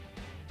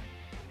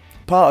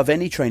part of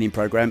any training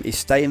program is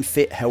staying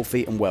fit,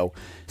 healthy and well.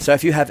 So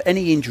if you have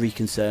any injury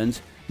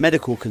concerns,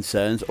 medical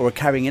concerns or are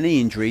carrying any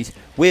injuries,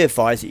 we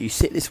advise that you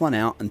sit this one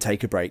out and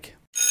take a break.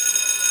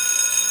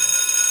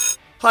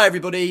 Hi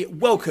everybody,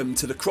 welcome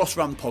to the Cross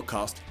Run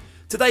podcast.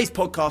 Today's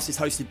podcast is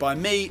hosted by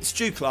me,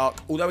 Stu Clark,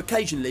 although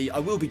occasionally I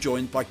will be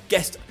joined by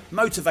guest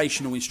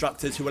motivational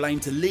instructors who will aim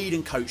to lead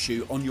and coach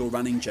you on your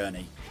running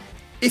journey.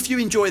 If you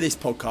enjoy this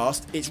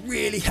podcast, it's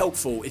really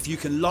helpful if you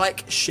can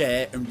like,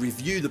 share and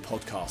review the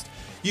podcast.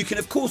 You can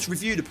of course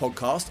review the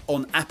podcast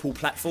on Apple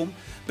platform,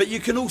 but you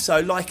can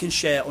also like and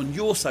share on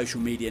your social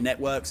media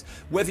networks,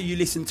 whether you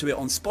listen to it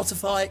on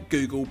Spotify,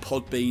 Google,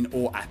 Podbean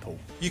or Apple.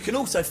 You can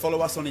also follow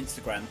us on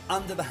Instagram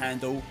under the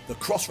handle The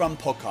Cross Run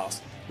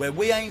Podcast, where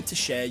we aim to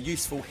share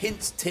useful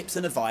hints, tips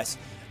and advice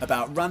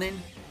about running,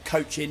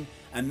 coaching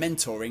and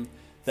mentoring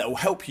that will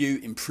help you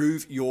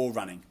improve your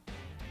running.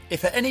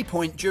 If at any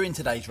point during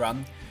today's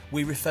run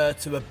we refer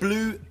to a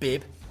blue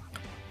bib,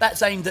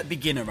 that's aimed at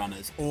beginner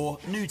runners or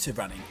new to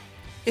running.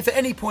 If at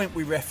any point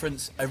we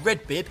reference a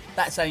red bib,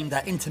 that's aimed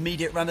at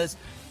intermediate runners.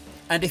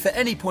 And if at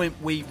any point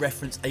we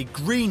reference a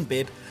green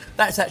bib,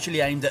 that's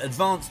actually aimed at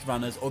advanced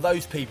runners or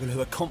those people who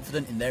are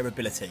confident in their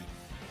ability.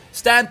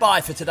 Stand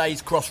by for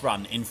today's cross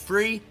run in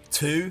 3,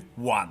 2,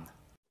 1.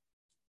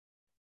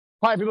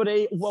 Hi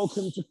everybody,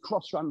 welcome to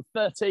Cross Run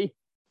 30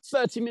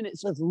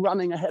 minutes of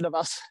running ahead of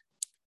us,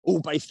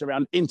 all based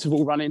around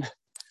interval running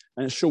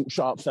and a short,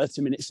 sharp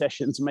 30-minute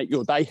session to make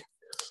your day.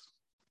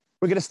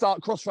 We're going to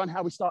start cross run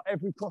how we start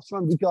every cross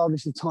run,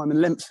 regardless of time and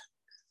length.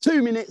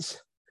 2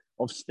 minutes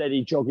of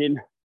steady jogging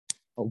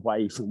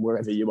away from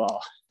wherever you are.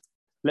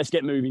 Let's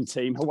get moving,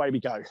 team. Away we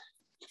go.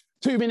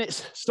 2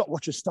 minutes,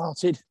 stopwatch has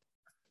started.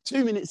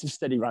 2 minutes of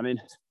steady running.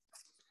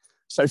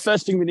 So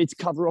first thing we need to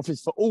cover off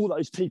is for all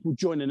those people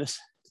joining us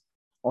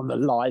on the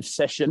live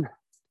session.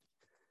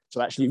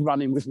 So actually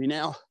running with me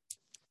now.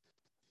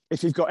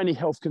 If you've got any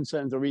health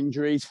concerns or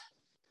injuries,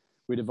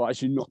 we'd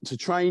advise you not to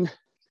train.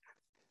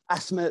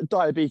 Asthma,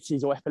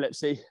 diabetes or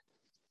epilepsy,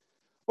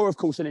 or of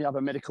course any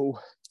other medical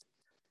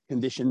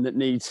condition that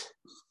needs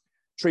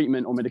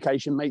treatment or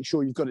medication, make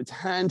sure you've got it to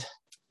hand.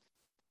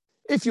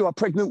 If you are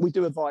pregnant, we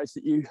do advise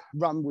that you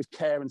run with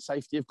care and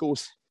safety, of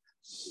course,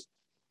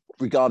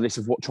 regardless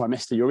of what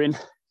trimester you're in.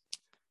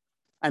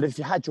 And if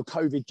you had your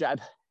COVID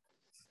jab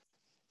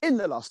in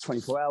the last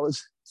 24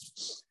 hours,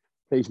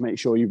 please make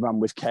sure you run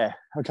with care.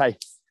 Okay,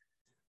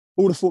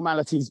 all the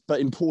formalities, but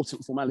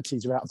important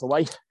formalities are out of the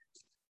way.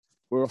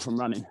 We're off and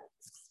running.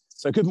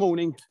 So good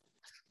morning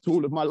to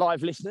all of my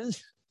live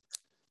listeners.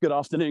 Good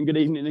afternoon, good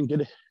evening, and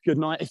good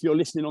night if you're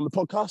listening on the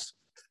podcast.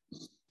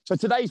 So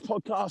today's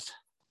podcast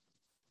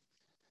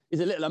is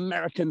a little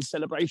American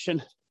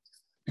celebration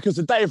because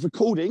the day of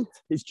recording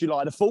is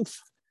July the 4th.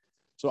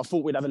 So I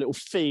thought we'd have a little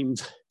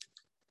themed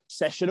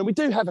session. And we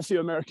do have a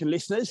few American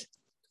listeners.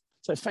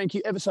 So thank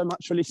you ever so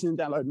much for listening and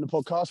downloading the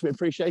podcast. We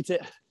appreciate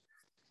it.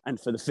 And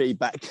for the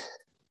feedback.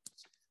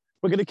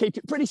 We're going to keep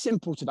it pretty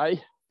simple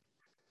today.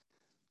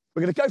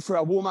 We're going to go through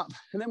our warm-up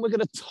and then we're going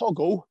to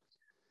toggle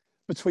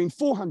between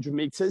 400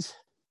 meters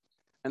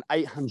and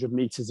 800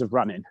 meters of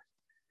running.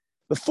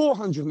 The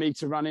 400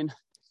 meter running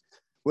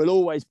will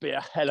always be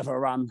a hell of a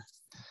run,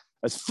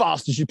 as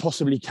fast as you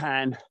possibly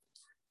can.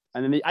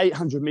 And then the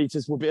 800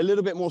 meters will be a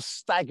little bit more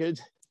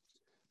staggered,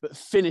 but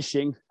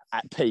finishing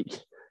at peak.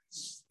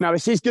 Now,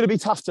 this is going to be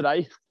tough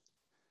today.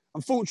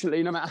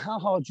 Unfortunately, no matter how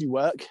hard you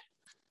work,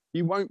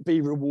 you won't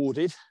be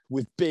rewarded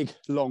with big,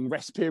 long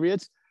rest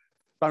periods.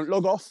 Don't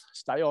log off,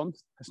 stay on.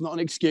 That's not an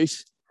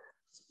excuse.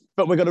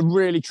 But we're going to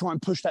really try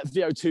and push that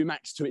VO2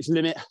 max to its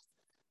limit.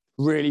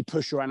 Really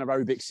push your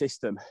anaerobic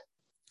system.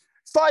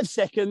 5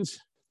 seconds.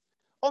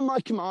 On my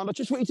command, I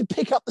just want you to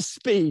pick up the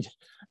speed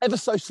ever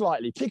so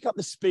slightly. Pick up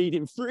the speed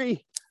in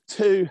 3,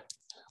 2,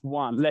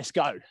 1. Let's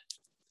go.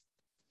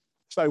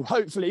 So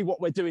hopefully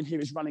what we're doing here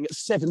is running at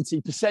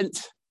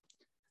 70%.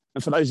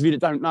 And for those of you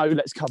that don't know,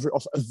 let's cover it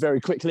off very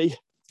quickly.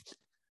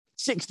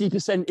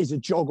 60% is a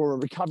jog or a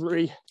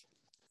recovery.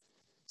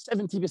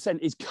 70%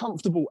 is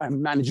comfortable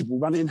and manageable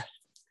running.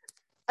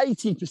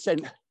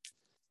 80%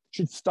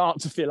 should start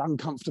to feel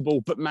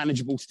uncomfortable, but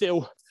manageable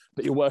still,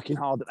 but you're working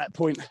hard at that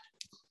point.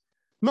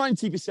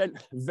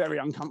 90% very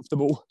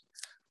uncomfortable,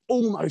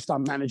 almost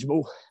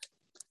unmanageable.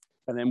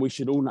 And then we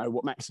should all know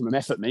what maximum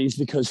effort means,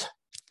 because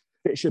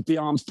it should be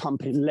arms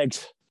pumping,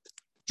 legs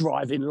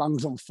driving,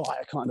 lungs on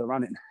fire kind of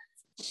running.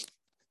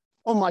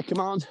 On my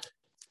command,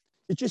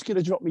 you're just going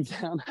to drop me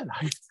down.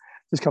 Hello.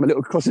 Just come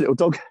across a little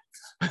dog.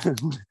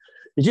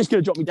 You're just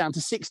going to drop me down to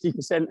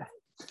 60%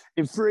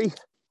 in 3,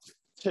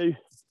 2,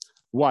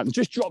 1.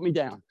 Just drop me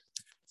down.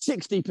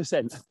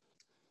 60%.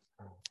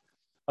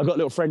 I've got a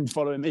little friend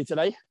following me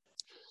today.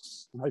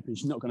 I'm hoping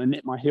she's not going to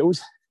nip my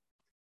heels.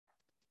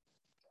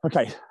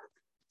 Okay.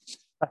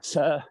 That's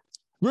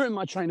ruined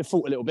my train of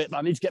thought a little bit, but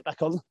I need to get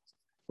back on.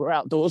 We're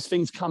outdoors.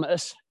 Things come at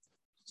us.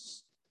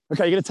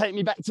 Okay, you're going to take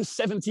me back to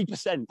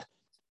 70%.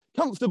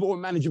 Comfortable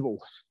and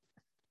manageable.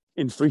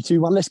 In 3, 2,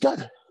 1, let's go.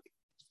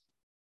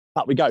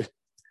 Up we go.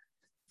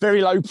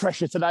 Very low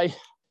pressure today.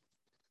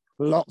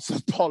 Lots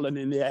of pollen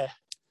in the air.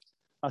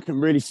 I can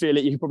really feel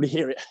it. You can probably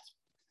hear it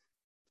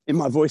in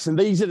my voice. And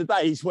these are the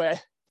days where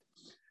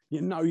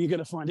you know you're going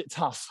to find it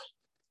tough.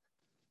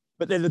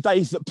 But they're the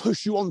days that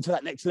push you on to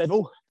that next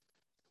level.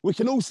 We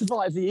can all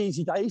survive the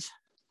easy days.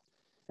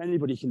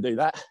 Anybody can do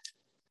that.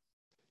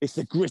 It's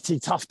the gritty,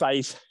 tough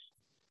days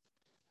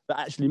that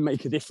actually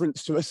make a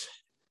difference to us.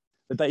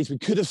 The days we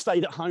could have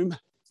stayed at home.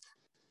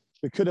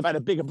 We could have had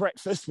a bigger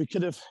breakfast. We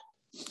could have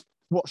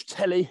watched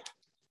telly.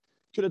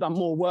 Could have done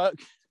more work.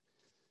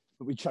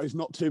 But we chose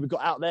not to. We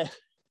got out there.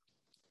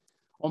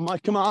 On my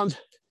command,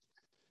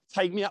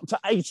 take me up to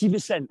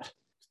 80%.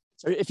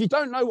 So if you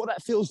don't know what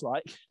that feels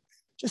like,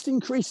 just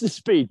increase the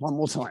speed one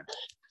more time.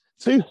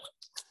 2,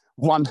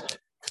 1,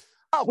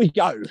 up we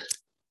go.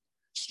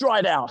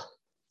 Stride out.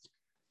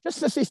 Just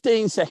for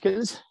 15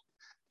 seconds,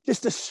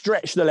 just to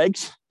stretch the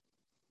legs.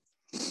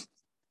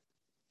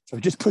 So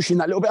just pushing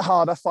that a little bit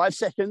harder, 5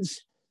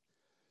 seconds.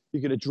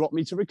 You're gonna drop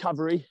me to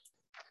recovery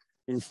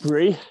in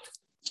 3,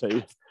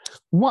 2,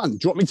 1.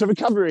 Drop me to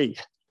recovery.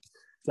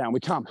 Down we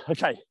come,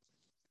 okay.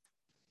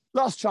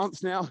 Last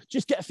chance now,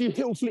 just get a few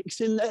heel flicks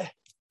in there.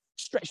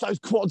 Stretch those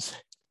quads,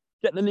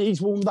 get the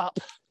knees warmed up.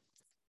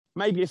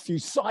 Maybe a few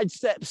side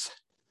steps.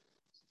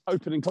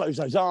 Open and close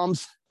those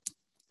arms.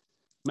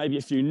 Maybe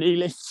a few knee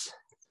lifts.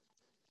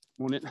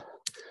 Morning.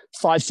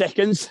 5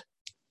 seconds.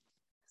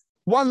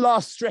 One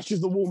last stretch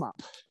of the warm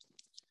up.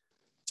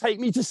 Take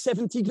me to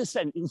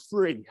 70% in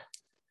 3,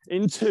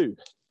 in 2,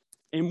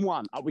 in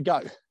 1. Up we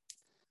go.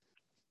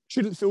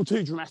 Shouldn't feel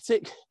too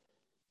dramatic.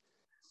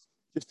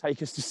 Just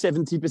take us to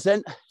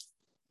 70%.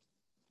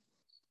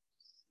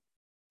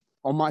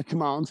 On my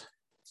command,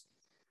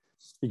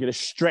 you're going to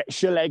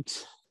stretch your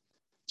legs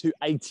to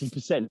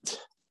 80%.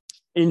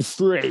 In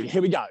 3,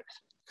 here we go.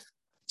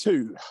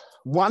 2,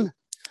 1.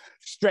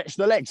 Stretch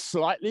the legs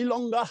slightly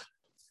longer.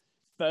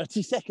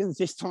 30 seconds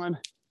this time.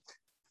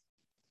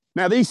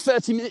 Now, these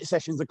 30-minute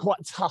sessions are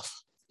quite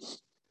tough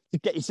to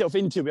get yourself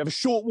into. We have a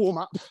short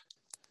warm-up,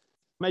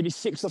 maybe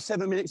 6 or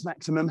 7 minutes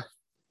maximum.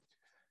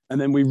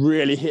 And then we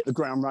really hit the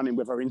ground running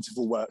with our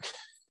interval work.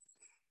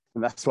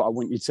 And that's what I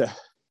want you to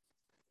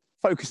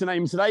focus and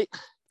aim today.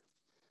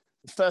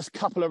 The first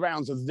couple of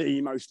rounds are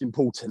the most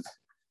important.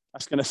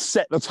 That's going to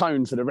set the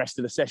tone for the rest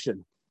of the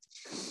session.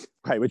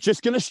 Okay, we're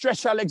just going to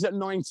stretch our legs at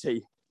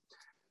 90.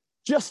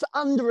 Just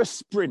under a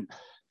sprint.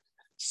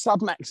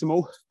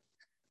 Sub-maximal.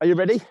 Are you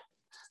ready?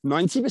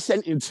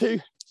 90% in 2,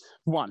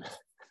 1.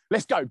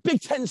 Let's go.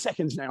 Big 10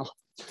 seconds now.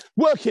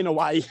 Working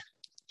away.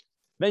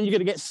 Then you're going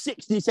to get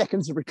 60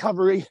 seconds of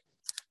recovery.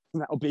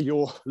 And that'll be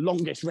your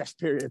longest rest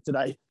period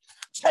today.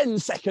 10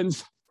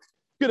 seconds.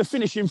 Going to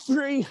finish in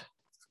 3,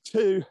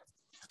 2,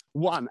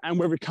 1. And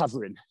we're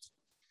recovering.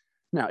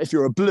 Now, if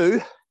you're a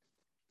blue,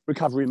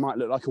 recovery might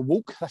look like a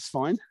walk. That's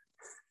fine.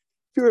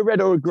 If you're a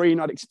red or a green,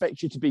 I'd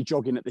expect you to be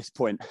jogging at this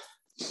point.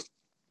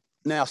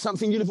 Now,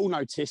 something you'll have all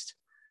noticed,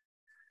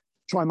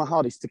 trying my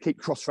hardest to keep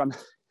cross run a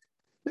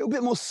little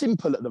bit more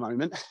simple at the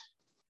moment.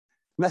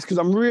 And that's because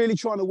I'm really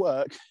trying to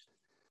work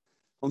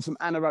on some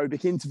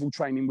anaerobic interval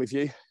training with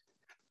you.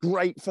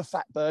 Great for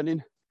fat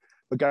burning.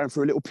 We're going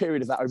through a little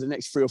period of that over the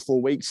next 3 or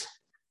 4 weeks,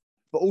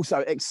 but also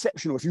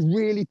exceptional. If you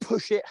really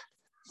push it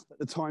at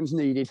the times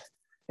needed,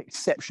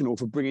 exceptional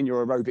for bringing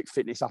your aerobic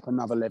fitness up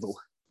another level.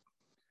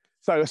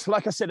 So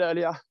like I said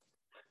earlier,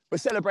 we're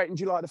celebrating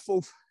July the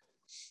 4th.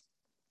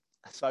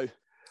 So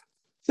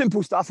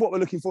simple stuff. What we're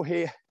looking for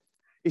here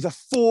is a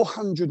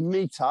 400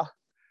 meter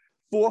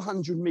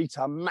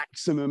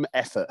maximum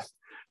effort.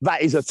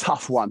 That is a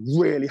tough one,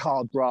 really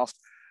hard graft.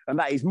 And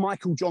that is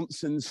Michael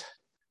Johnson's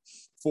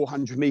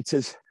 400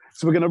 meters.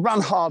 So we're going to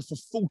run hard for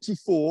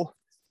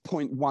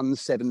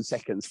 44.17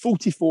 seconds,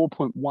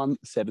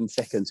 44.17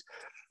 seconds.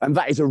 And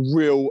that is a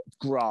real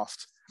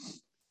graft.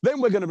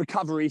 Then we're going to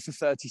recovery for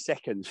 30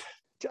 seconds,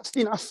 just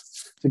enough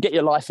to get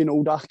your life in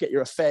order, get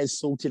your affairs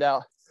sorted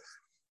out.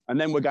 And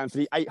then we're going for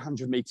the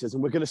 800 meters.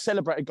 And we're going to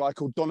celebrate a guy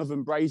called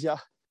Donovan Brazier,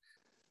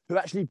 who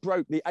actually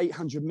broke the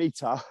 800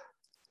 meter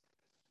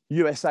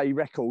USA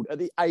record at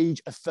the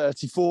age of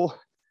 34.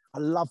 I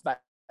love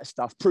that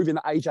stuff, proving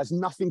that age has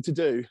nothing to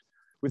do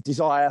with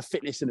desire,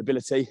 fitness, and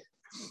ability.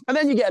 And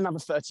then you get another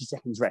 30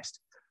 seconds rest.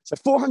 So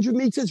 400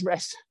 meters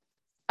rest,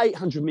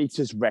 800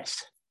 meters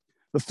rest.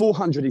 The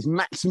 400 is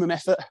maximum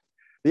effort.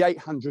 The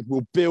 800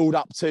 will build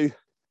up to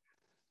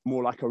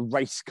more like a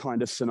race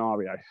kind of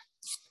scenario.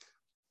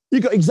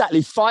 You've got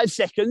exactly 5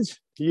 seconds.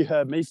 You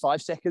heard me,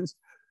 5 seconds.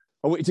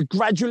 I want you to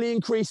gradually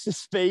increase the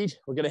speed.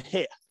 We're going to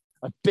hit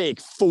a big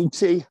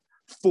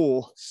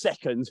 44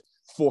 second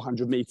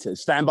 400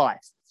 meters. Stand by.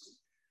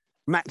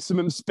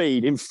 Maximum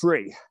speed in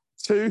 3,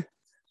 2,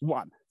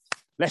 1.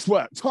 Let's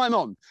work. Time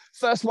on.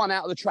 First one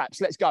out of the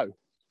traps. Let's go.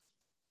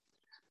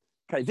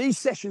 Okay, these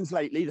sessions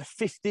lately, the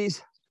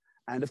 50s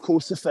and of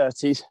course the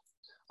 30s,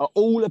 are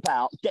all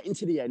about getting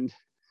to the end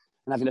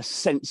and having a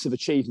sense of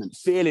achievement,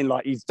 feeling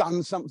like you've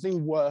done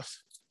something worth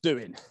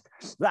doing.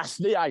 That's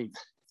the aim.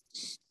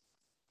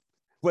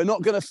 We're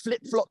not going to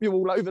flip-flop you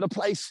all over the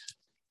place,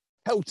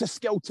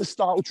 helter-skelter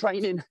style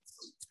training.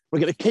 We're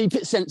going to keep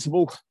it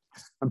sensible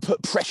and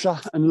put pressure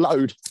and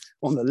load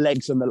on the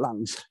legs and the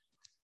lungs.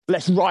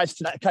 Let's rise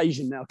to that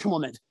occasion now. Come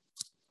on then.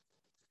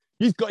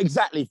 You've got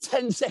exactly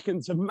 10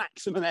 seconds of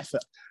maximum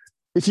effort.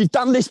 If you've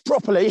done this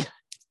properly,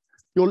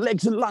 your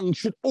legs and lungs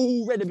should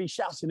already be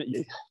shouting at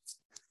you.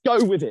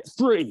 Go with it.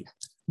 3,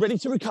 ready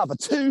to recover.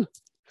 2,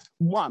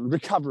 1,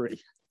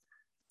 recovery.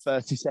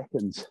 30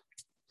 seconds.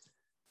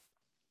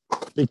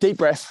 Big deep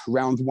breath,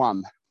 round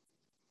 1.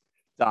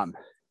 Done.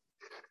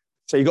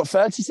 So you've got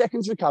 30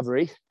 seconds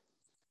recovery.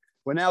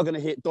 We're now going to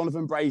hit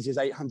Donovan Brazier's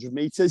 800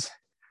 meters.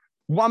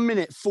 1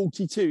 minute,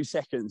 42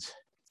 seconds.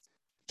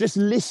 Just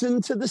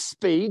listen to the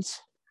speeds.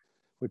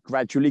 We're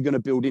gradually going to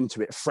build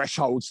into it,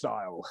 threshold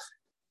style.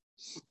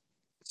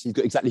 So you've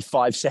got exactly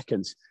 5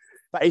 seconds.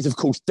 That is, of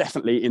course,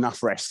 definitely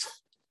enough rest.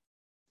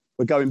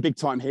 We're going big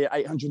time here,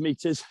 800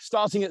 meters,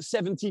 starting at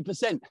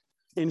 70%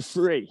 in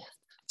 3,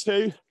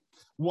 2,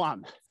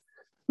 1.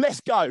 Let's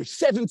go,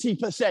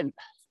 70%.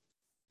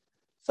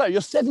 So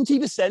you're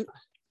 70%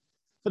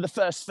 for the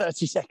first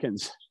 30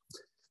 seconds.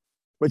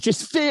 We're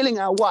just feeling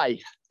our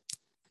way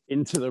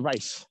into the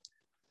race,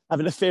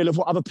 having a feel of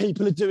what other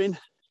people are doing,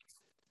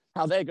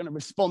 how they're going to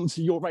respond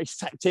to your race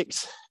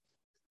tactics.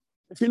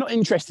 If you're not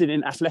interested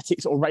in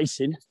athletics or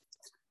racing,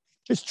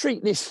 just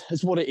treat this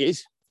as what it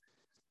is,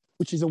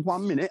 which is a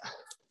 1 minute,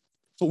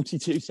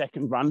 42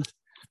 second run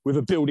with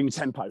a building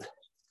tempo.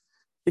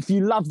 If you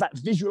love that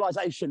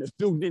visualization of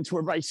building into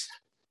a race,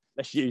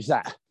 let's use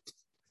that.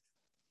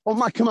 On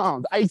my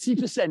command,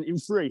 80% in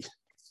 3,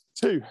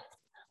 2,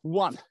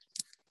 1,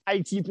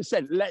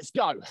 80%, let's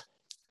go.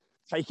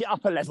 Take it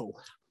up a level.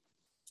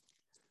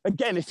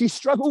 Again, if you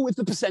struggle with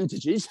the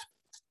percentages,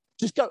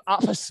 just go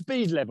up a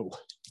speed level.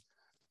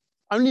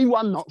 Only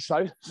 1 notch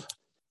though,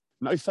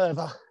 no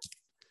further.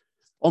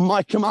 On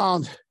my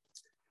command,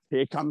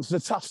 here comes the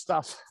tough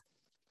stuff.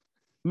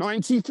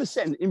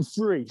 90% in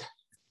 3,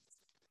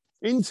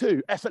 in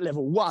 2, effort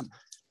level 1.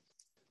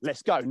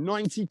 Let's go,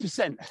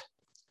 90%.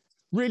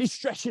 Really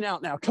stretching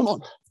out now, come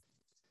on.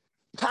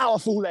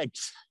 Powerful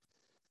legs.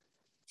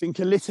 Think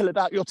a little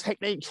about your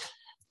technique,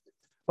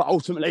 but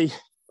ultimately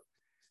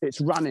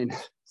it's running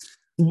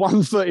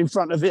 1 foot in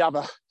front of the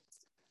other,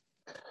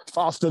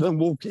 faster than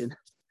walking.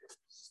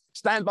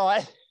 Stand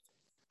by.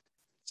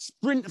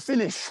 Sprint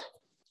finish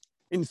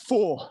in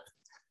 4.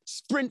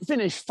 Sprint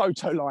finish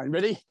photo line.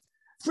 Ready?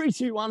 3,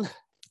 2, 1.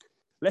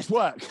 Let's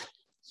work.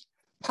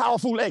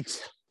 Powerful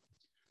legs.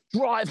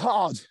 Drive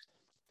hard.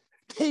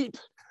 Keep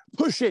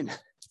pushing.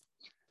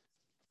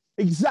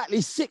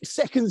 Exactly 6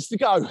 seconds to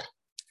go.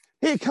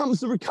 Here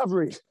comes the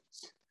recovery.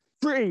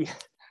 3,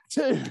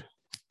 2,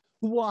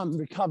 1.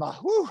 Recover.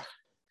 Woo.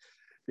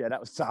 Yeah,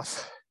 that was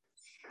tough.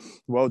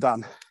 Well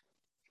done.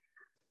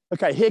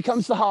 Okay, here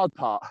comes the hard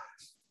part.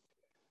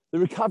 The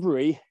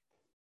recovery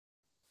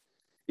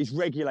is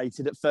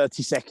regulated at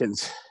 30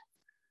 seconds.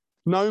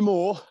 No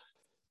more,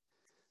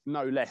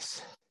 no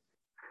less.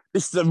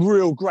 This is a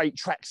real great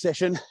track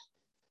session,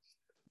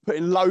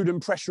 putting load and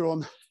pressure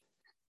on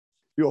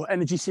your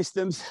energy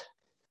systems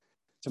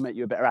to make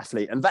you a better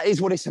athlete. And that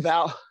is what it's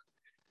about.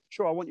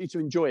 Sure, I want you to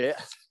enjoy it,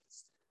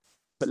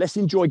 but let's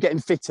enjoy getting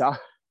fitter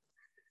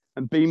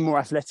and being more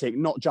athletic,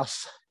 not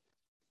just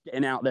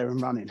getting out there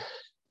and running.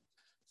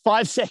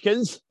 5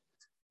 seconds.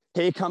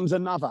 Here comes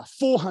another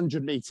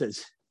 400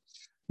 meters.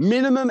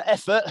 Minimum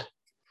effort,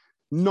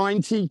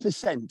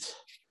 90%.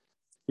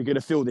 You're going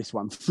to feel this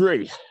one.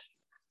 3,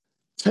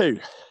 2,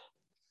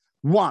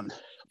 1.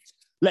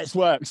 Let's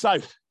work. So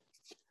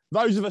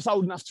those of us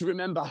old enough to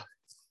remember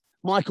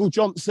Michael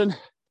Johnson,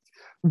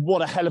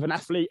 what a hell of an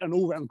athlete, an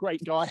all-round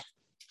great guy.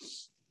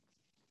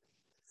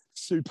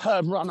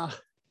 Superb runner.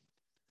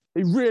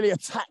 He really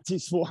attacked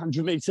his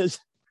 400 meters,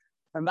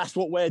 and that's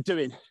what we're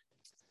doing.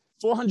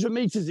 400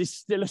 meters is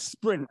still a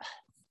sprint.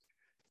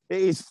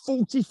 It is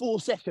 44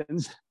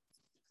 seconds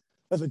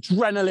of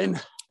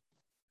adrenaline,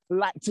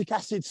 lactic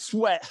acid,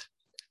 sweat,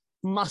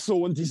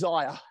 muscle and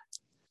desire.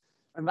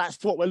 And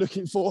that's what we're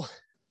looking for.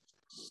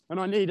 And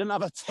I need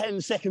another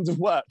 10 seconds of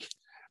work.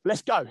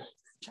 Let's go.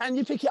 Can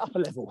you pick it up a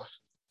level?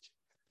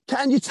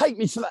 Can you take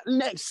me to that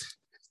next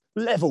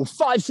level?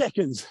 5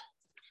 seconds.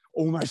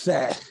 Almost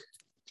there.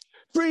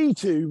 3,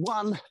 2,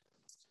 1.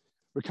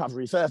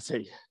 Recovery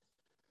 30.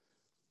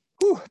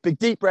 Whew, big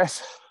deep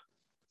breath.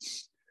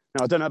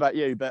 Now, I don't know about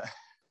you, but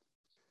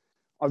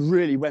I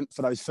really went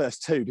for those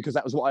first 2 because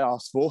that was what I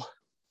asked for.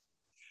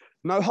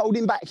 No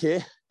holding back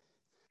here.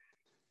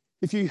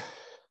 If you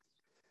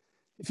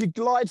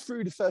glide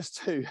through the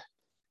first 2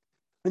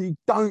 and you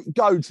don't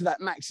go to that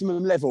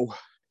maximum level,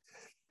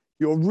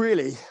 you're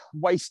really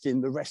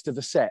wasting the rest of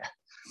the set.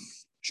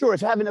 Sure,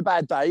 if you're having a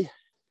bad day,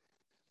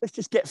 let's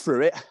just get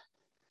through it.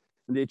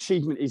 And the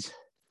achievement is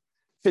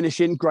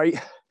finishing,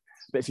 great.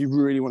 But if you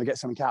really want to get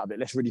something out of it,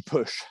 let's really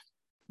push.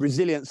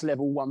 Resilience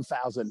level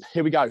 1000.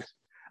 Here we go.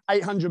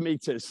 800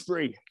 meters,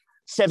 3,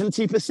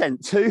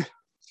 70%, 2,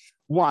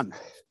 1.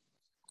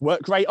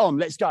 Work rate on,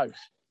 let's go.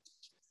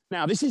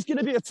 Now, this is going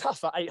to be a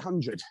tougher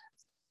 800.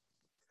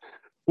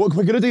 We're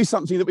going to do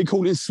something that we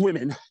call in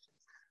swimming,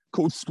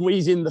 called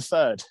squeezing the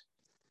third.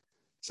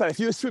 So if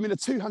you were swimming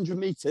at 200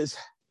 meters,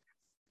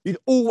 you'd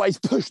always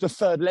push the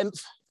third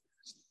length,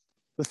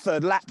 the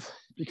third lap,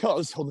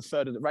 or the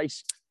third of the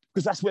race,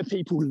 because that's where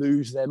people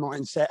lose their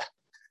mindset.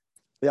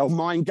 The old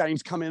mind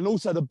games come in, and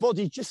also the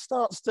body just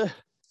starts to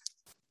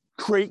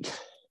creak.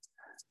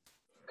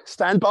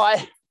 Stand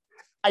by.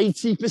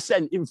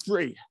 80% in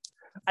 3,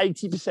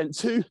 80%,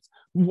 2,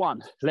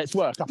 1. Let's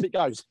work, up it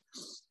goes.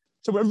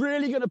 So we're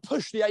really going to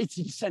push the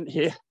 80%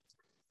 here.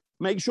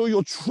 Make sure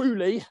you're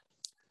truly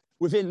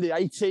within the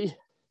 80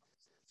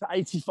 to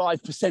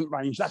 85%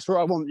 range. That's where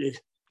I want you.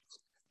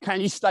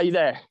 Can you stay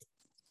there?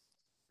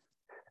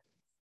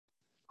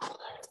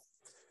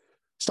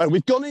 So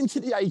we've gone into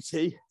the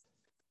 80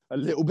 a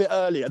little bit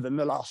earlier than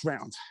the last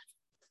round,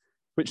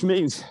 which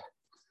means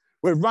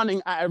we're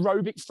running at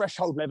aerobic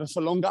threshold level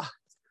for longer,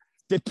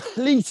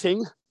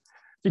 depleting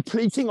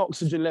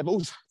oxygen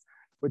levels.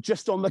 We're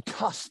just on the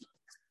cusp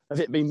of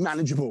it being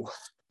manageable.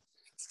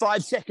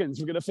 5 seconds,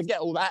 we're going to forget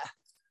all that,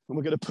 and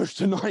we're going to push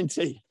to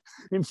 90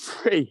 in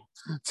 3,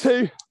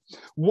 2,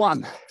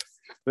 1.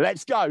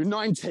 Let's go,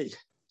 90.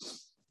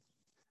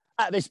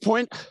 At this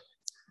point,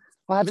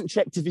 I haven't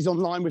checked if he's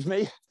online with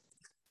me,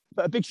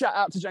 but a big shout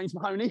out to James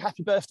Mahoney.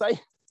 Happy birthday.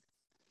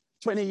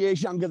 20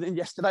 years younger than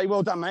yesterday.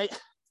 Well done, mate.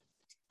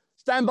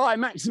 Stand by,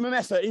 maximum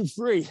effort in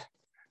 3,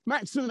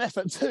 maximum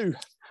effort, 2,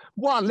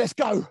 1. Let's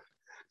go.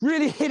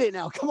 Really hit it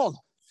now, come on.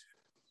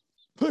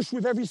 Push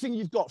with everything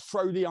you've got.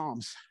 Throw the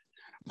arms,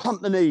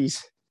 pump the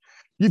knees.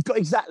 You've got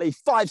exactly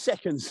 5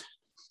 seconds.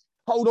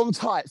 Hold on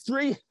tight.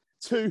 3,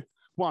 2,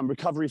 1.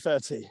 Recovery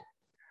 30.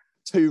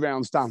 2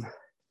 rounds done.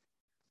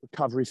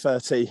 Recovery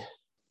 30.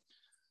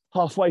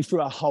 Halfway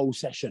through our whole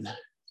session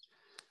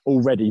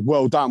already.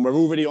 Well done. We're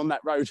already on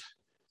that road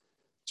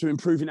to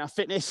improving our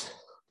fitness.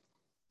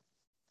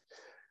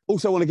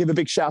 Also want to give a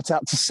big shout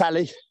out to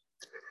Sally,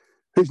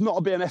 who's not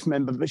a BMF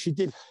member, but she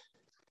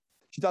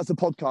does the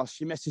podcast.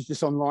 She messaged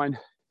us online.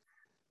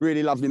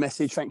 Really lovely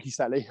message. Thank you,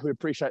 Sally. We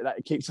appreciate that.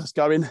 It keeps us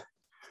going.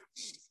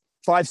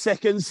 5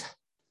 seconds.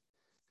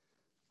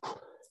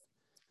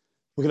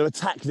 We're going to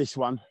attack this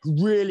one.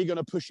 Really going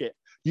to push it.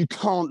 You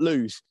can't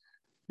lose.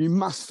 You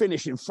must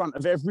finish in front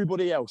of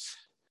everybody else.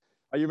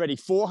 Are you ready?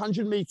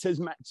 400 meters,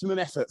 maximum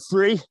effort.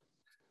 3,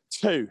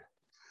 2,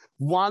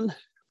 1.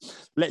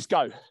 Let's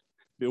go.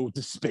 Build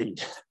the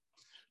speed.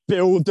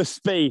 Build the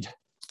speed.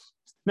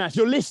 Now, if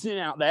you're listening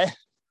out there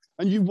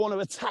and you want to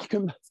attack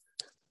them,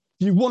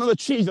 you want to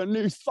achieve a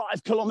new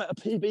 5 kilometer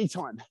PB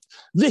time,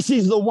 this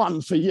is the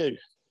one for you.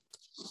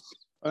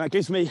 And that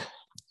gives me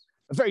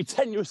a very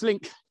tenuous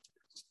link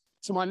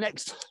to my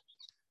next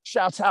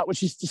shout out,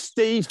 which is to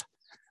Steve,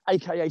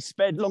 AKA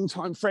Sped,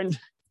 longtime friend.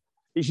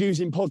 He's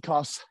using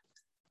podcasts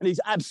and he's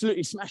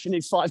absolutely smashing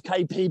his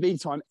 5K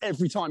PB time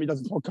every time he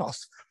does a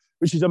podcast,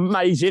 which is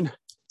amazing.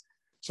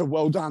 So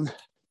well done.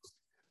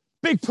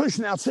 Big push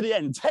now to the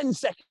end, 10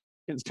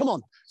 seconds. Come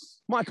on,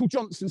 Michael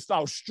Johnson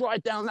style,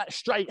 stride down that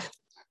straight,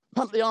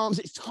 pump the arms,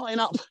 it's tying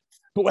up,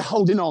 but we're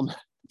holding on.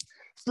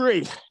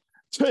 3,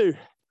 2,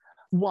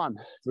 1,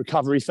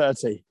 recovery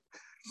 30.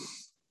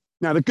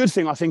 Now, the good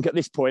thing I think at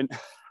this point,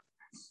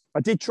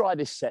 I did try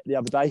this set the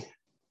other day.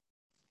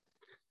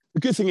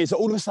 The good thing is that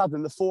all of a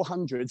sudden the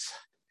 400s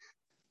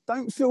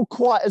don't feel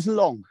quite as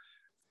long.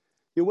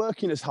 You're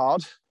working as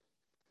hard,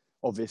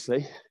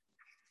 obviously.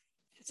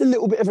 It's a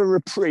little bit of a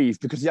reprieve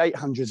because the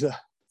 800s are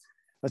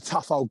a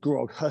tough old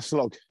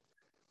slog.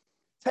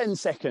 10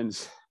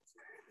 seconds.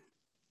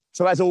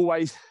 So as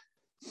always,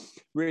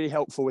 really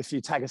helpful if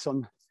you tag us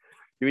on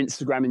your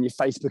Instagram and your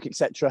Facebook,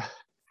 etc.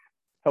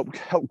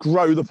 Help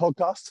grow the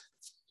podcast.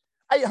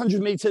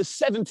 800 meters,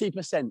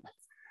 70%.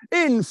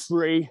 In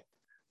 3,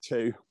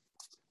 2,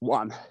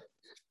 1.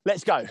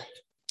 Let's go.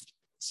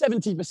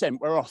 70%,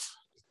 we're off.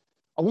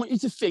 I want you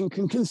to think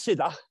and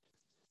consider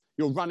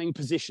your running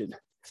position.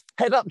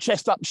 Head up,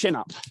 chest up, chin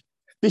up.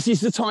 This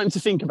is the time to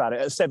think about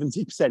it at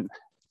 70%.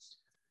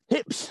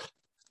 Hips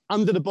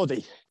under the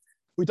body.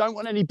 We don't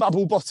want any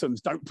bubble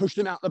bottoms. Don't push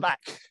them out the back.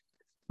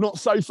 Not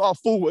so far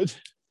forward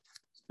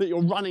that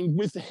you're running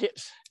with the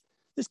hips.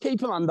 Just keep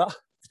them under.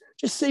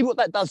 Just see what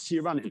that does to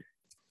your running.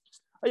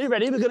 Are you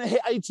ready? We're going to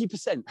hit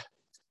 80%.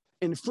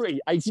 In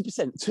 3,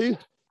 80%, 2,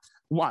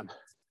 1.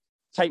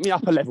 Take me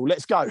up a level.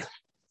 Let's go.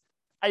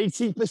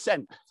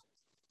 80%.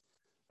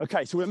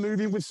 Okay, so we're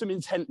moving with some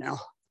intent now.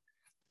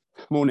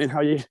 Morning, how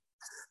are you?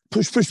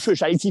 Push, push,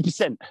 push,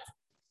 80%.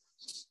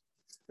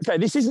 Okay,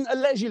 this isn't a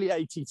leisurely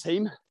 80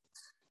 team.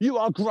 You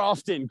are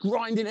grafting,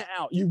 grinding it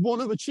out. You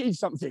want to achieve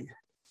something.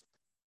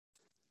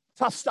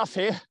 Tough stuff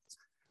here.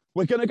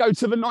 We're going to go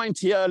to the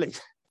 90 early.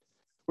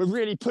 We're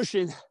really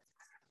pushing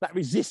that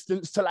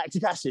resistance to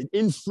lactic acid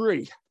in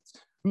 3,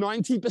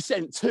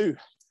 90%, 2,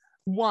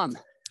 1.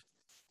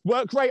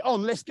 Work rate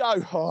on, let's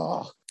go.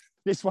 Oh,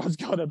 this one's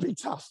got to be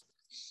tough.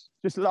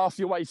 Just laugh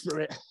your way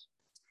through it.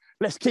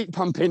 Let's keep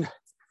pumping.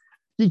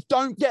 You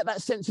don't get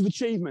that sense of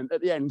achievement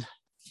at the end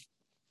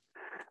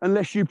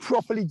unless you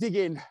properly dig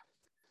in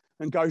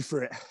and go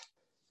for it.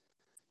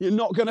 You're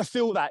not going to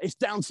feel that. It's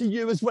down to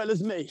you as well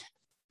as me.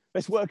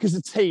 Let's work as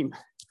a team.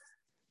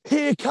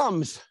 Here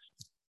comes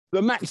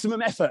the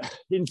maximum effort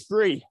in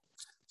 3,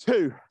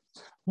 2,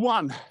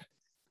 1.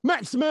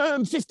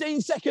 Maximum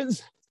 15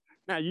 seconds.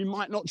 Now, you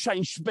might not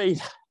change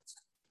speed.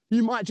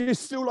 You might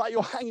just feel like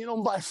you're hanging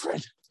on by a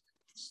thread.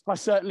 I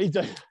certainly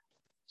do.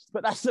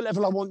 But that's the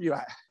level I want you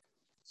at.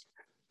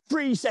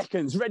 3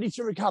 seconds, ready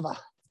to recover.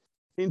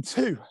 In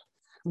 2,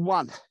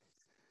 1.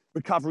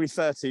 Recovery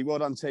 30. Well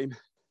done, team.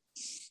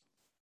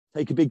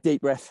 Take a big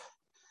deep breath.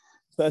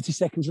 30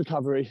 seconds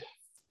recovery.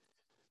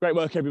 Great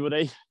work,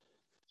 everybody.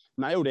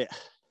 Nailed it.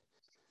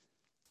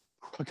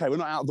 Okay, we're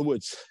not out of the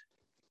woods.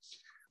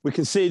 We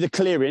can see the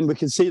clearing. We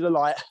can see the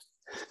light.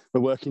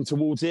 We're working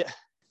towards it.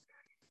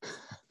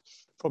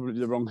 Probably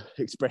the wrong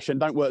expression.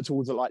 Don't work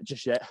towards the light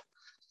just yet.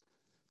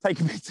 Take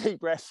a big deep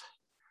breath.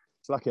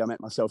 It's lucky I made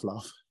myself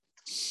laugh.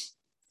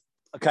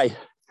 Okay,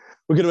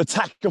 we're going to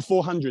attack a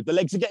 400. The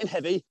legs are getting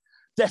heavy.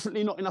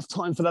 Definitely not enough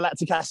time for the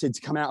lactic acid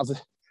to come out of the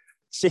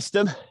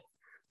system.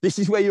 This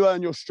is where you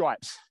earn your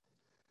stripes.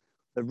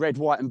 The red,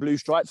 white, and blue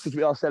stripes, because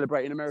we are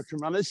celebrating American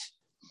runners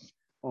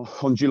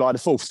on July the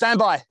 4th. Stand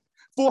by.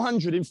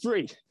 400 in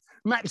 3.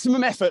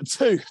 Maximum effort.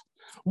 2,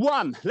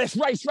 1. Let's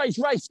race, race,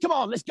 race. Come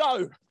on, let's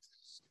go.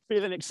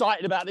 Feeling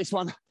excited about this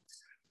one.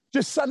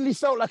 Just suddenly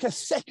felt like a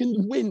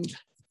second wind.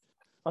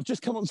 I've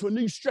just come onto a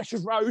new stretch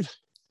of road.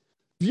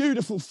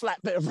 Beautiful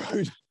flat bit of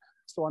road.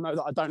 So I know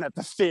that I don't have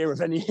the fear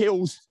of any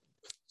hills.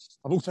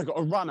 I've also got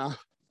a runner.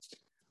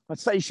 I'd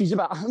say she's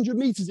about 100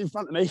 meters in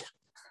front of me,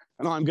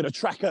 and I'm going to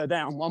track her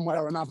down one way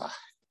or another.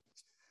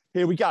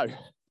 Here we go.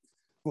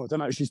 Well, I don't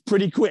know, she's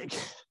pretty quick.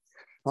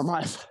 I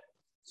might have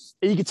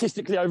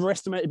egotistically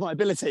overestimated my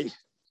ability.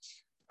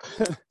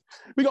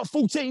 We got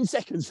 14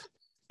 seconds.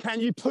 Can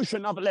you push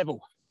another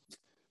level?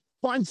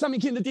 Find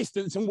something in the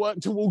distance and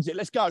work towards it.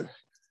 Let's go.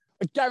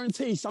 I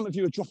guarantee some of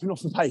you are dropping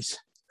off the pace.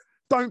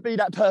 Don't be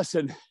that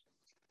person.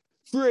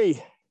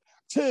 3,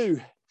 2,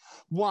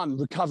 1.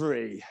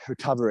 Recovery,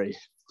 recovery.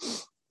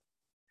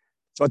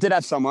 So I did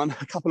have someone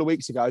a couple of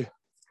weeks ago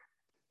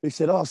who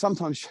said, oh,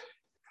 sometimes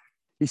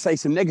you say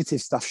some negative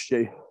stuff,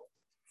 Stu.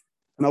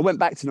 And I went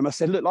back to them. I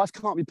said, look, life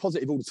can't be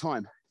positive all the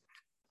time.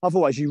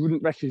 Otherwise, you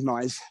wouldn't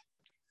recognize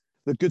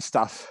the good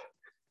stuff.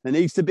 There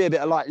needs to be a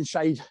bit of light and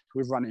shade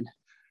with running.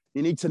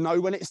 You need to know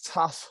when it's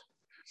tough,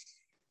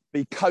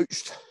 be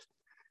coached.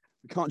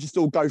 We can't just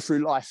all go through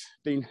life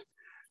doing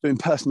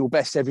personal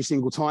bests every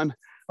single time.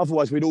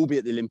 Otherwise, we'd all be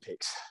at the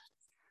Olympics.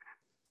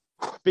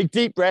 Big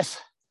deep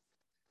breath.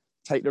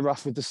 Take the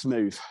rough with the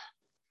smooth.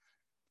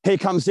 Here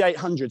comes the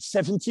 800,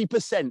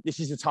 70%. This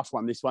is a tough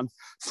one, this one.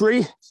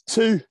 3,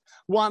 2,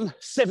 1,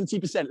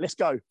 70%. Let's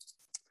go.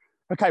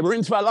 Okay, we're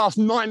into our last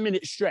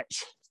 9-minute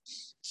stretch.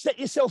 Set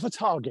yourself a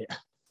target.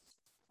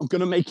 I'm going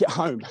to make it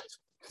home.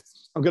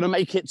 I'm going to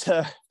make it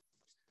to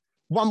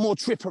one more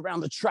trip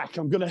around the track.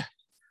 I'm going to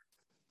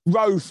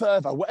row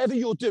further. Whatever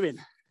you're doing,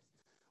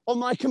 on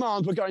my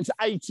command, we're going to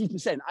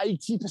 80%,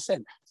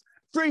 80%.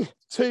 3,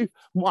 2,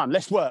 1,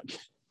 let's work.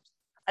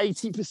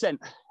 80%.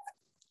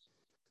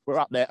 We're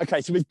up there.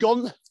 Okay, so we've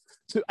gone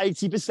to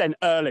 80%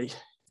 early.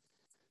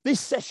 This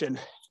session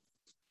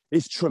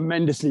is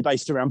tremendously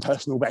based around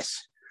personal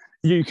bests.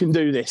 You can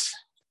do this.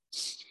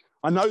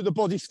 I know the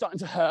body's starting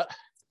to hurt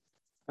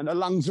and the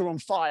lungs are on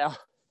fire,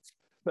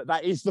 but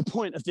that is the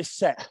point of this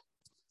set.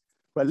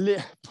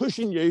 We're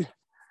pushing you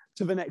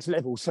to the next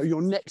level, so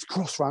your next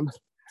cross run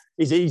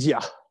is easier,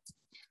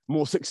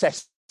 more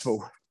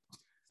successful.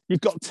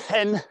 You've got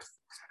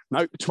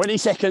 20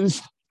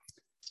 seconds.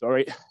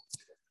 Sorry.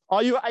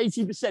 Are you at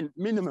 80%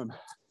 minimum?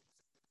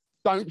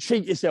 Don't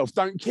cheat yourself.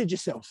 Don't kid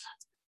yourself.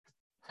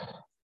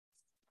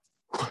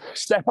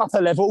 Step up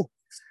a level.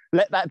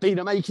 Let that be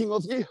the making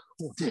of you.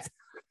 Oh dear.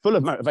 Full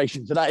of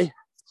motivation today.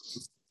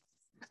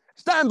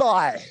 Stand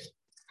by.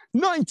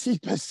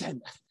 90%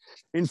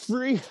 in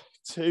 3,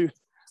 2,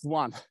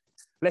 1.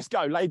 Let's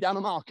go. Lay down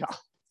a marker.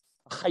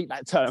 I hate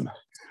that term,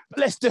 but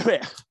let's do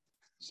it.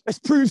 Let's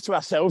prove to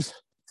ourselves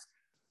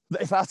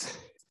that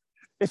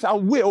if our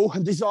will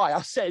and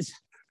desire says,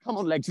 come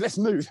on, legs, let's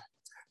move,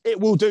 it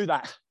will do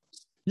that.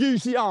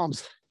 Use the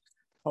arms.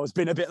 I was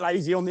being a bit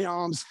lazy on the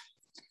arms.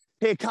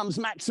 Here comes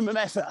maximum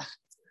effort.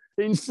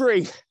 In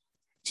 3,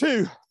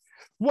 2,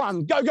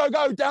 1. Go, go,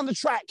 go down the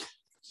track.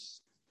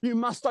 You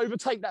must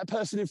overtake that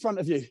person in front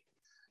of you.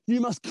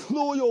 You must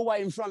claw your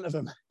way in front of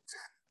them.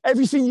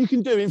 Everything you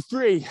can do in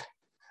 3,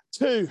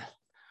 2,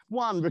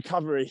 1.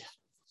 Recovery.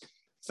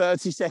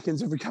 30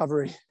 seconds of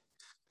recovery.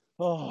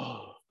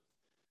 Oh,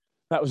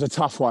 that was a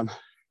tough one.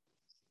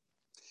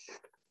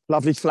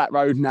 Lovely flat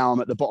road. Now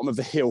I'm at the bottom of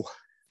the hill.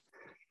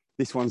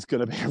 This one's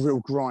going to be a real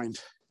grind,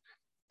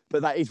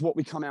 but that is what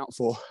we come out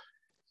for.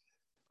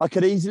 I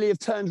could easily have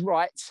turned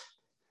right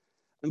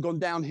and gone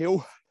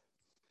downhill,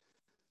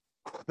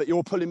 but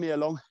you're pulling me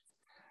along.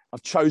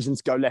 I've chosen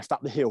to go left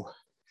up the hill,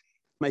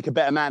 make a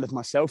better man of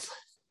myself.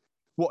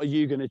 What are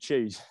you going to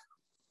choose?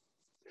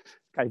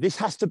 Okay, this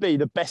has to be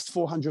the best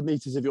 400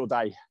 meters of your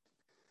day.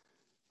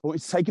 I want you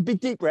to take a big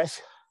deep breath.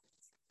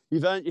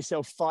 You've earned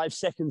yourself 5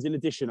 seconds in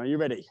addition. Are you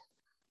ready?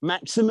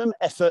 Maximum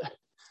effort,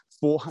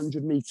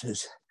 400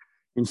 meters.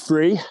 In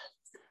 3,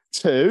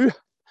 2,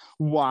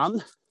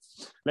 1.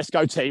 Let's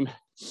go, team.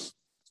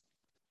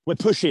 We're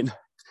pushing.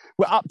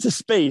 We're up to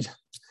speed.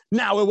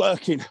 Now we're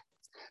working.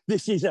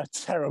 This is a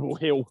terrible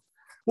hill.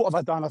 What have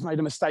I done? I've made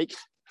a mistake.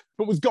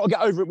 But we've got to get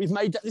over it. We've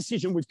made that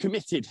decision. We've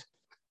committed.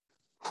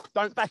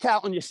 Don't back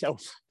out on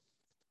yourself.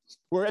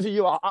 Wherever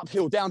you are,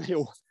 uphill,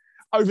 downhill,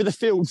 over the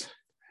fields,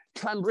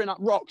 clambering up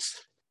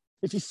rocks.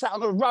 If you sat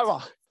on a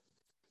rower,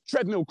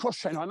 treadmill, cross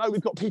trainer, I know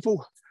we've got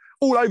people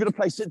all over the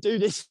place that do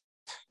this.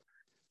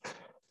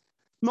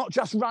 Not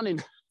just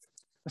running.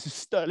 That's a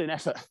sterling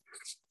effort.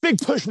 Big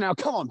push now,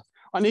 come on.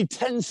 I need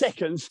 10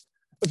 seconds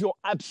of your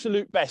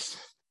absolute best.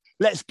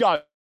 Let's go.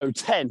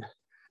 10,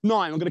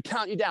 9, I'm gonna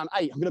count you down.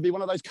 8, I'm gonna be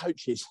one of those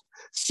coaches.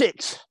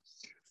 6,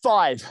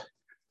 5,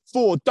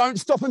 4, don't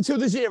stop until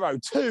the 0.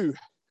 2,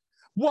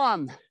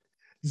 1,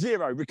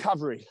 0,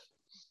 recovery.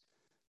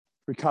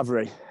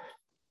 Recovery.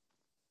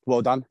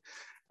 Well done.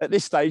 At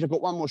this stage, I've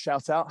got one more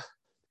shout out.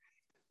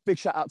 Big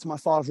shout out to my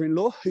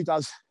father-in-law who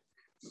does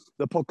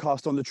the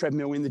podcast on the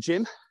treadmill in the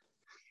gym.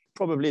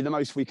 Probably the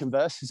most we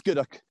converse. It's good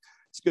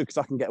because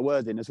I can get a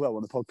word in as well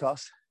on the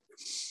podcast.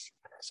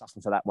 Suffer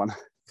for that one.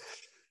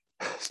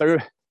 So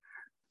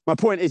my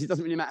point is, it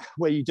doesn't really matter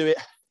where you do it.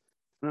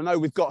 And I know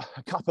we've got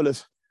a couple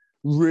of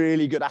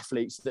really good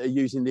athletes that are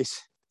using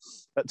this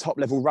at top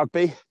level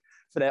rugby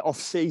for their off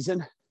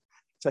season.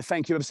 So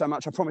thank you ever so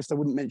much. I promised I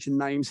wouldn't mention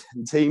names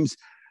and teams,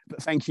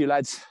 but thank you,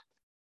 lads.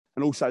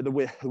 And also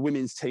the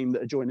women's team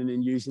that are joining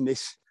in using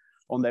this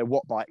on their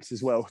watt bikes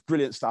as well.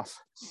 Brilliant stuff.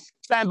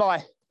 Stand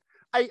by.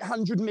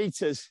 800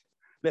 meters.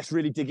 Let's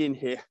really dig in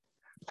here.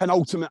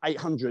 Penultimate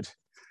 800.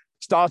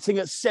 Starting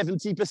at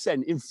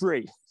 70% in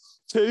 3,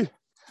 2,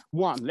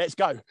 1. Let's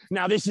go.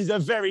 Now this is a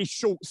very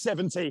short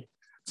 70.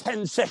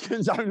 10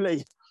 seconds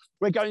only.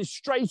 We're going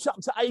straight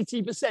up to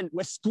 80%.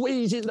 We're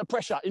squeezing the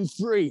pressure in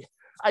 3,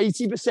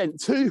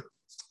 80%, 2,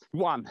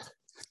 1.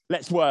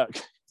 Let's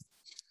work.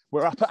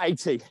 We're up at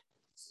 80.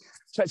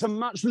 So it's a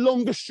much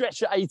longer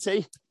stretch at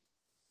 80,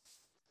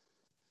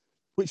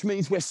 which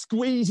means we're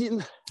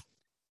squeezing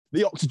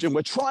the oxygen.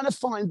 We're trying to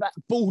find that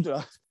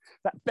border,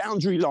 that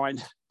boundary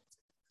line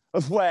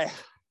of where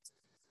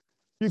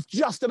you've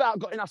just about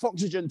got enough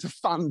oxygen to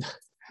fund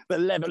the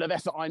level of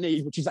effort I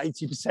need, which is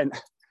 80%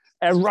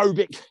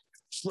 aerobic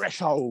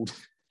threshold.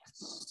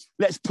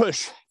 Let's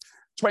push.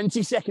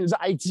 20 seconds at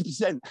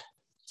 80%.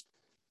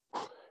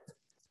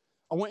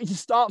 I want you to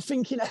start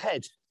thinking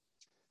ahead.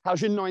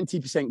 How's your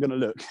 90% going to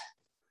look?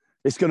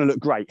 It's going to look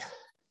great.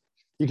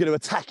 You're going to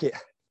attack it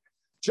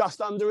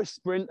just under a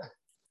sprint.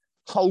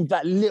 Hold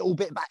that little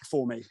bit back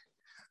for me.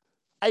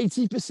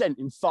 80%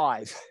 in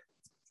 5,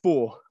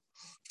 4,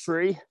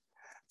 3,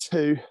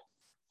 2.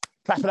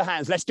 Clap of the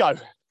hands. Let's go.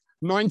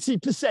 90%.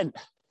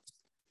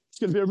 It's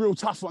going to be a real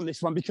tough one,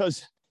 this one,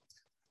 because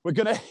we're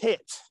going to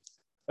hit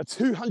a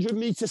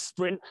 200-meter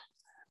sprint,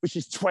 which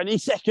is 20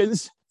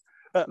 seconds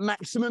at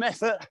maximum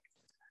effort.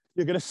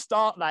 You're going to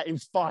start that in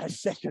 5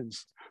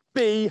 seconds.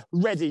 Be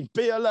ready.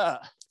 Be alert.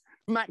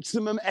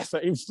 Maximum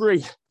effort in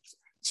 3,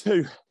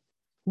 2,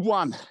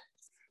 1.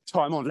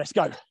 Time on. Let's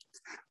go.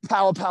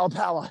 Power, power,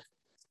 power.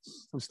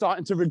 I'm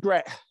starting to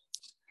regret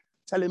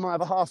telling my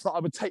other half that I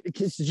would take the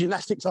kids to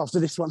gymnastics after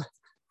this one.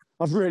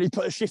 I've really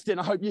put a shift in.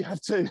 I hope you have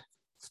too.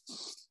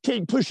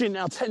 Keep pushing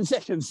now. 10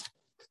 seconds.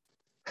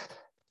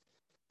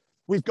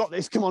 We've got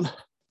this. Come on.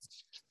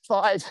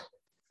 5,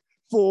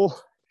 4,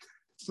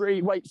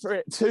 3. Wait for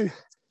it. 2,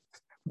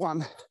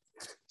 1,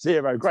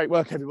 0. Great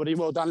work, everybody.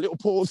 Well done. Little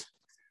pause.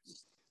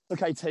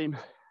 Okay, team.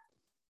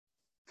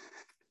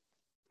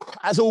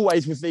 As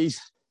always with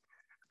these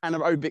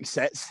anaerobic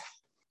sets,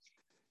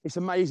 it's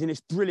amazing.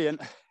 It's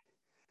brilliant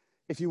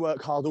if you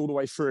work hard all the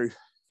way through.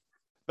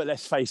 But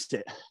let's face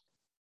it,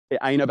 it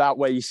ain't about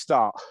where you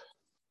start.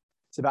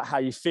 It's about how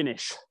you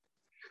finish.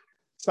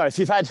 So if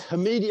you've had a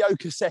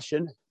mediocre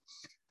session,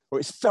 or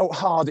it's felt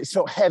hard, it's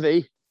felt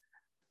heavy,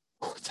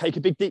 take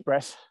a big deep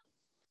breath.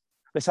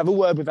 Let's have a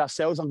word with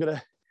ourselves. I'm going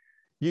to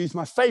use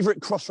my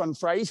favorite cross run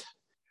phrase,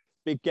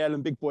 big girl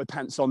and big boy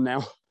pants on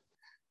now.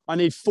 I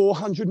need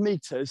 400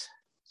 meters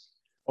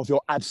of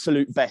your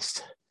absolute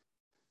best.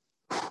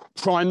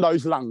 Prime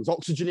those lungs,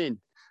 oxygen in.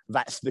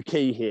 That's the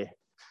key here.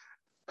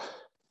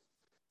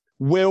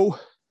 Will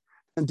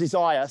and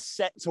desire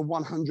set to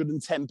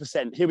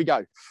 110%. Here we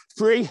go.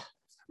 3,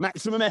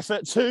 maximum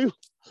effort. 2,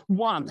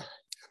 1.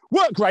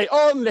 Work rate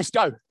on. Let's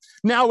go.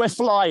 Now we're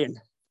flying.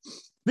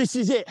 This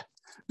is it.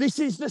 This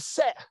is the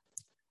set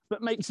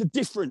that makes a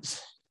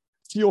difference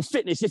to your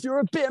fitness. If you're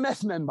a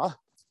BMF member,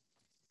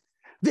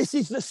 this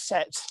is the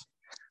set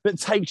that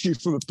takes you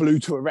from a blue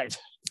to a red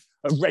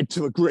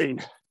to a green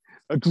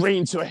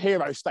to a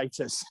hero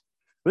status.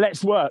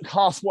 Let's work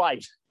halfway.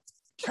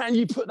 Can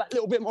you put that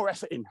little bit more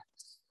effort in?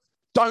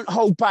 Don't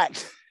hold back.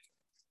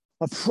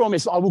 I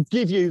promise I will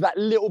give you that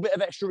little bit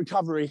of extra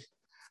recovery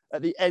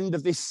at the end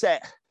of this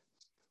set.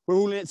 We're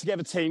all in it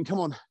together, team. Come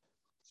on.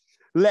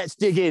 Let's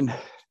dig in.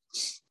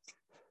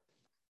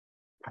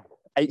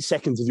 8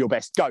 seconds of your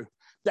best. Go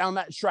down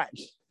that track.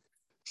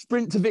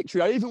 Sprint to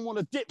victory. I even want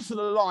to dip for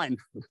the line.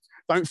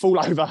 Don't fall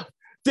over.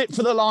 Dip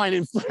for the line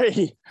in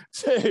 3,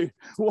 2,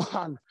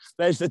 1.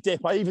 There's the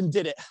dip. I even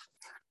did it.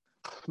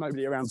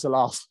 Nobody around to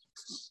laugh.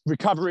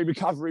 Recovery,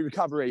 recovery,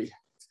 recovery.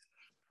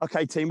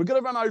 Okay, team, we're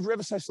going to run over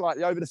ever so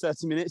slightly over the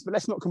 30 minutes, but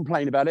let's not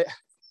complain about it.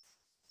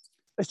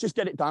 Let's just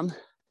get it done.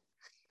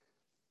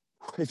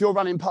 If you're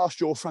running past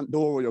your front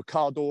door or your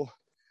car door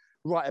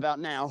right about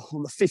now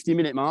on the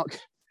 50-minute mark,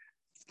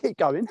 keep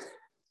going.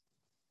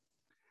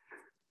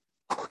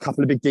 A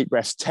couple of big deep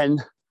breaths, 10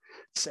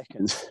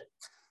 seconds.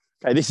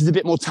 Okay, this is a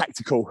bit more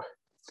tactical.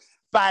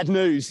 Bad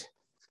news,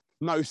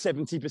 no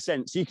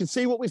 70%. So you can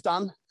see what we've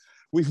done.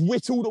 We've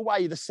whittled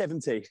away the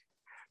 70.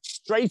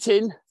 Straight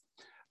in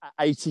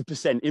at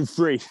 80% in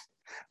 3,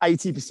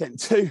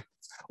 80%, 2,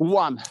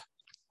 1.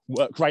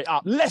 Work rate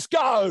up. Let's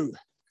go.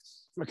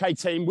 Okay,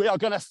 team, we are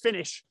going to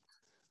finish.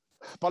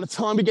 By the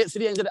time we get to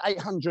the end of the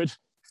 800,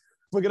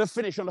 we're going to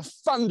finish on a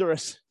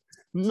thunderous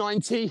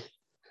 90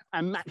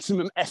 and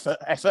maximum effort.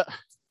 I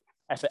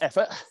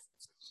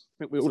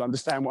think we all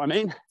understand what I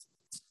mean.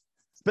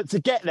 But to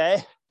get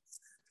there,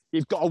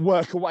 you've got to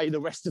work away the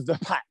rest of the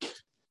pack.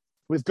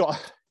 We've got to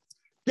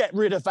get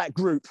rid of that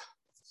group.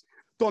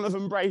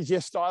 Donovan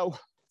Brazier style,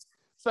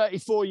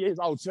 34 years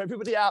old. So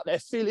everybody out there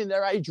feeling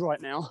their age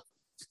right now,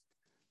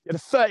 you had a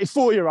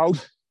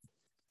 34-year-old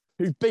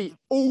who beat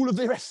all of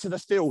the rest of the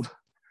field,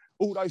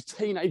 all those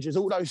teenagers,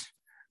 all those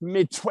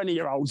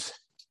mid-20-year-olds.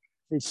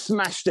 He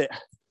smashed it.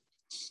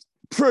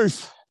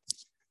 Proof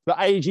that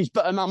age is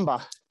but a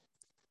number.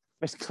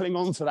 Let's cling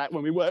on to that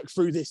when we work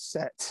through this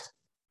set.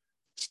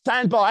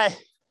 Stand by,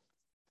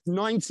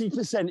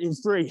 90% in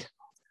 3,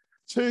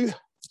 2,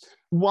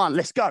 1.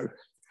 Let's go.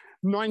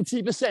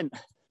 90%.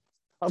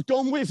 I've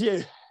gone with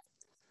you.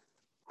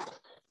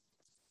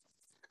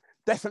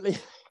 Definitely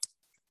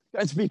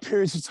going to be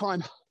periods of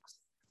time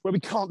where we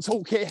can't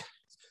talk here.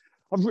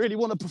 I really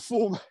want to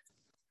perform.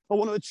 I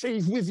want to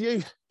achieve with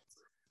you,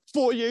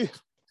 for you.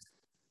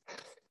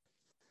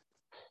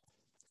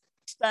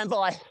 Stand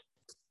by.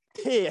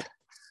 Here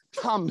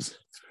comes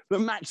the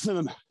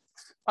maximum.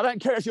 I don't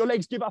care if your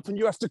legs give up and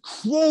you have to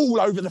crawl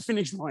over the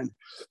finish line.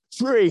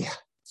 3,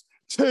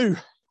 2,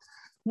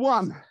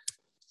 1.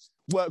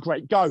 Work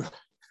rate, go.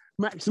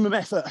 Maximum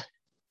effort.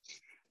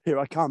 Here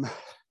I come.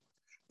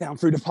 Down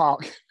through the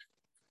park.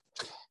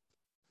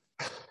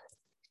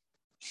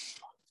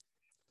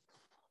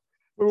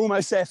 We're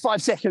almost there.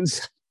 5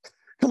 seconds.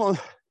 Come on.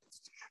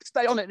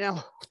 Stay on it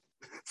now.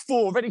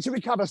 4, ready to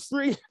recover.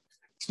 3,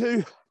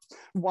 2,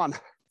 1.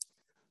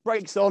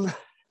 Brakes on.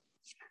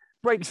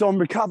 Brakes on,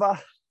 recover.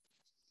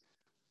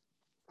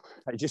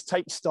 Okay, just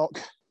take stock.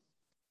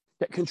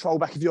 Get control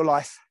back of your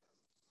life.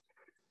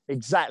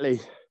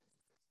 Exactly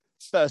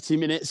 30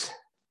 minutes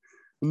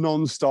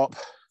non-stop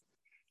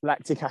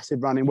lactic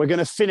acid running. We're going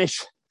to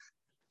finish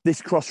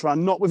this cross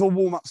run, not with a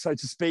warm-up, so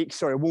to speak,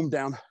 sorry, a warm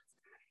down,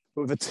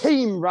 but with a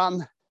team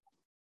run.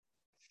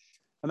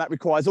 And that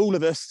requires all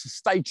of us to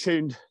stay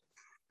tuned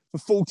for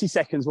 40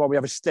 seconds while we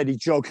have a steady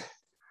jog,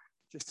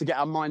 just to get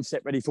our mindset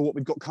ready for what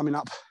we've got coming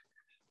up,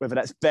 whether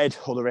that's bed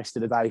or the rest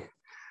of the day.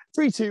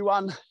 3, 2,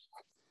 1,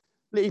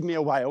 lead me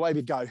away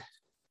we go.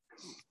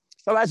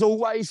 So as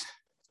always,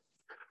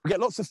 we get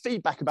lots of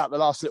feedback about the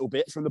last little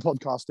bit from the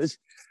podcasters.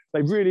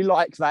 They really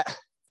like that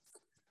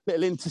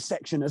little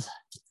intersection of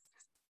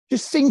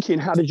just thinking,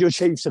 how did you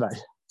achieve today?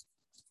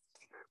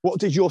 What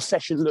did your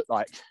session look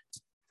like?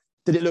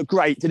 Did it look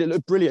great? Did it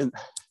look brilliant?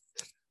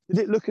 Did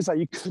it look as though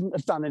you couldn't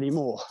have done any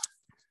more?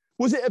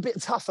 Was it a bit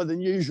tougher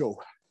than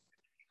usual?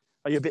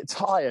 Are you a bit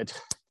tired?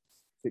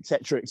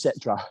 Etc.,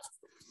 etc.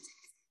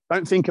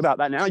 Don't think about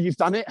that now. You've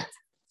done it.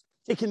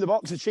 Tick in the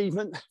box,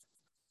 achievement,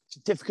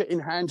 certificate in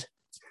hand.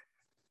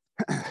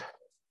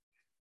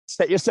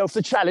 Set yourself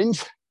the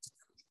challenge.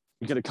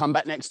 You're going to come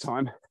back next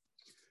time.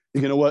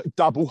 You're going to work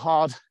double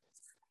hard.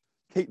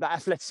 Keep that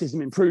athleticism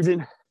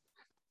improving.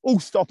 All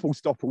stop.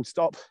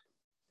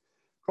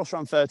 Cross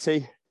run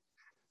 30.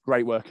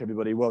 Great work,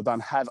 everybody. Well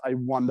done. Have a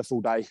wonderful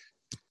day.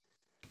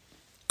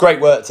 Great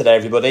work today,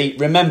 everybody.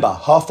 Remember,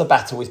 half the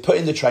battle is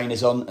putting the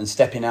trainers on and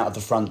stepping out of the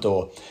front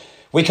door.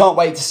 We can't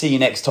wait to see you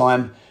next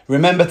time.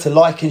 Remember to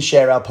like and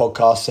share our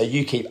podcast so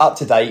you keep up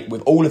to date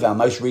with all of our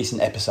most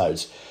recent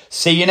episodes.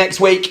 See you next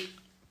week.